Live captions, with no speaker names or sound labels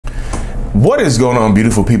What is going on,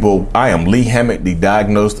 beautiful people? I am Lee Hammett, the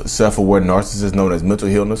diagnosed self-aware narcissist known as mental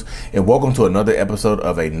illness, and welcome to another episode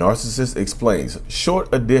of A Narcissist Explains, short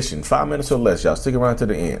edition, 5 minutes or less. Y'all stick around to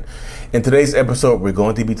the end. In today's episode, we're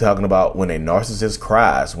going to be talking about when a narcissist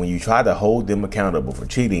cries when you try to hold them accountable for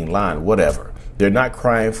cheating, lying, whatever. They're not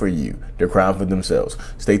crying for you. They're crying for themselves.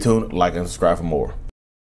 Stay tuned, like, and subscribe for more.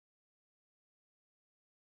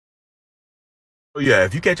 Yeah,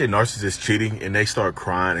 if you catch a narcissist cheating and they start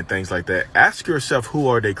crying and things like that, ask yourself, who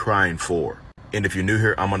are they crying for? And if you're new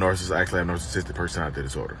here, I'm a narcissist. Actually, I have narcissistic personality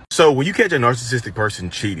disorder. So when you catch a narcissistic person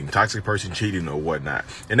cheating, toxic person cheating or whatnot,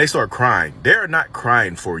 and they start crying, they're not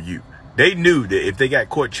crying for you. They knew that if they got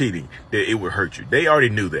caught cheating, that it would hurt you. They already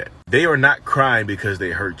knew that. They are not crying because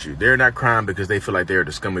they hurt you. They're not crying because they feel like they're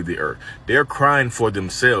the scum of the earth. They're crying for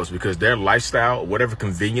themselves because their lifestyle, whatever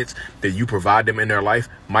convenience that you provide them in their life,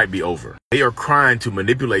 might be over. They are crying to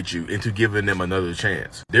manipulate you into giving them another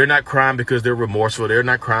chance. They're not crying because they're remorseful. They're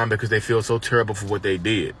not crying because they feel so terrible for what they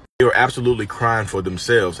did. They are absolutely crying for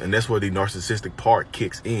themselves, and that's where the narcissistic part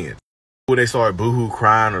kicks in. When they start boohoo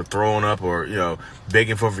crying or throwing up or,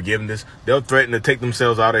 begging for forgiveness, they'll threaten to take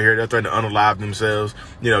themselves out of here. They'll threaten to unalive themselves.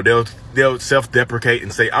 They'll self-deprecate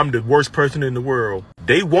and say, I'm the worst person in the world.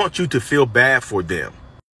 They want you to feel bad for them.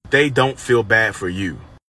 They don't feel bad for you.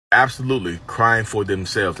 Absolutely crying for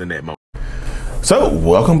themselves in that moment. So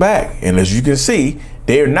welcome back. And as you can see,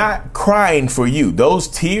 they're not crying for you. Those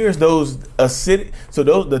tears,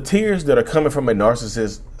 the tears that are coming from a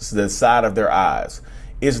narcissist, the side of their eyes,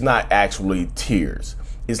 it's not actually tears.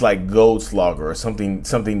 It's like Goldschlager or something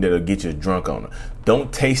that'll get you drunk on it.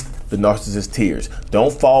 Don't taste the narcissist's tears.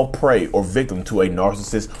 Don't fall prey or victim to a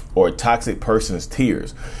narcissist or a toxic person's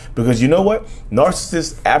tears. Because you know what?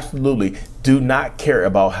 Narcissists absolutely do not care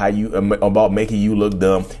about about making you look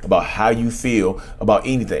dumb, about how you feel, about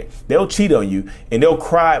anything. They'll cheat on you and they'll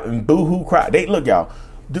cry and boo-hoo cry. Look, y'all,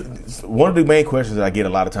 one of the main questions that I get a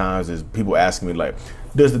lot of times is people asking me, like,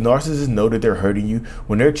 does the narcissist know that they're hurting you?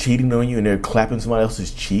 When they're cheating on you and they're clapping somebody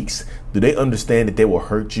else's cheeks, do they understand that they will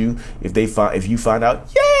hurt you if you find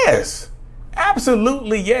out? Yes,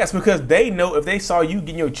 absolutely yes, because they know if they saw you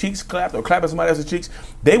getting your cheeks clapped or clapping somebody else's cheeks,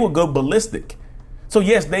 they will go ballistic. So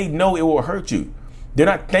yes, they know it will hurt you. They're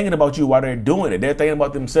not thinking about you while they're doing it. They're thinking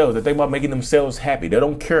about themselves. They're thinking about making themselves happy. They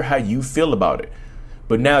don't care how you feel about it.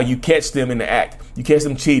 But now you catch them in the act. You catch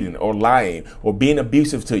them cheating or lying or being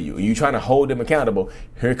abusive to you. You trying to hold them accountable.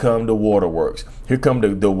 Here come the waterworks. Here come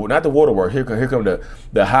not the waterworks. Here come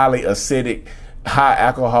the highly acidic, high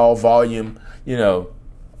alcohol volume,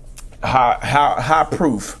 high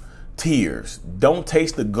proof tears. Don't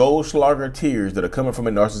taste the Goldschlager tears that are coming from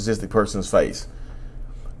a narcissistic person's face.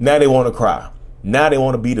 Now they want to cry. Now they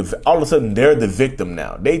want to be all of a sudden they're the victim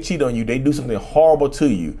now. They cheat on you. They do something horrible to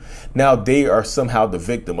you. Now they are somehow the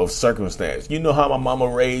victim of circumstance. You know how my mama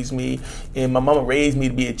raised me, and my mama raised me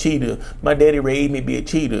to be a cheater. My daddy raised me to be a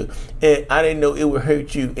cheater, and I didn't know it would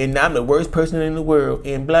hurt you, and I'm the worst person in the world,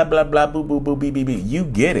 and blah, blah, blah, boo, boo, boo, bee, bee, bee. You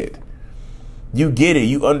get it. You get it.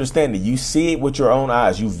 You understand it. You see it with your own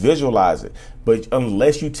eyes. You visualize it. But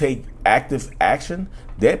unless you take active action,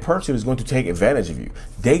 that person is going to take advantage of you.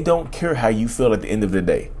 They don't care how you feel at the end of the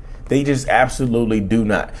day. They just absolutely do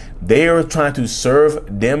not. They are trying to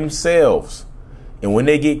serve themselves. And when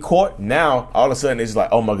they get caught, now all of a sudden it's like,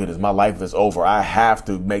 oh my goodness, my life is over. I have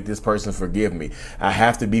to make this person forgive me. I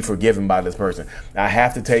have to be forgiven by this person. I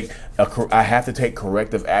have to take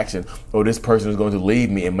corrective action, or this person is going to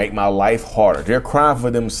leave me and make my life harder. They're crying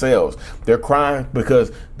for themselves. They're crying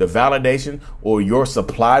because the validation or your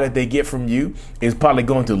supply that they get from you is probably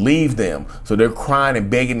going to leave them. So they're crying and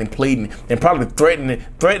begging and pleading and probably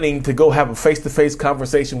threatening to go have a face-to-face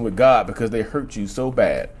conversation with God because they hurt you so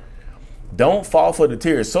bad. Don't fall for the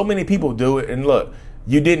tears. So many people do it. And look,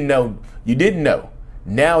 you didn't know. You didn't know.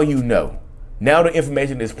 Now you know. Now the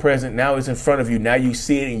information is present. Now it's in front of you. Now you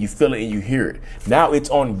see it and you feel it and you hear it. Now it's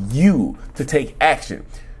on you to take action.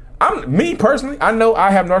 Me personally, I know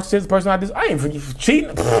I have narcissistic personality. I ain't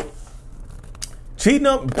cheating. Cheating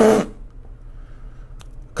up.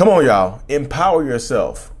 Come on, y'all. Empower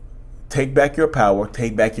yourself. Take back your power,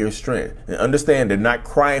 take back your strength, and understand they're not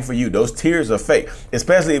crying for you. Those tears are fake,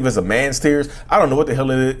 especially if it's a man's tears. I don't know what the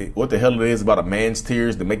hell it is about a man's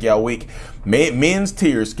tears to make y'all weak. Men's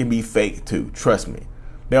tears can be fake too. Trust me.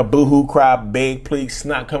 They'll boohoo, cry, beg, please,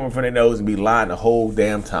 snot coming from their nose and be lying the whole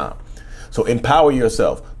damn time. So empower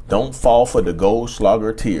yourself. Don't fall for the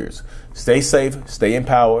Goldschlager tears. Stay safe, stay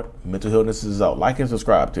empowered. Mental illness is out. Like and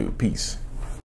subscribe to. Peace.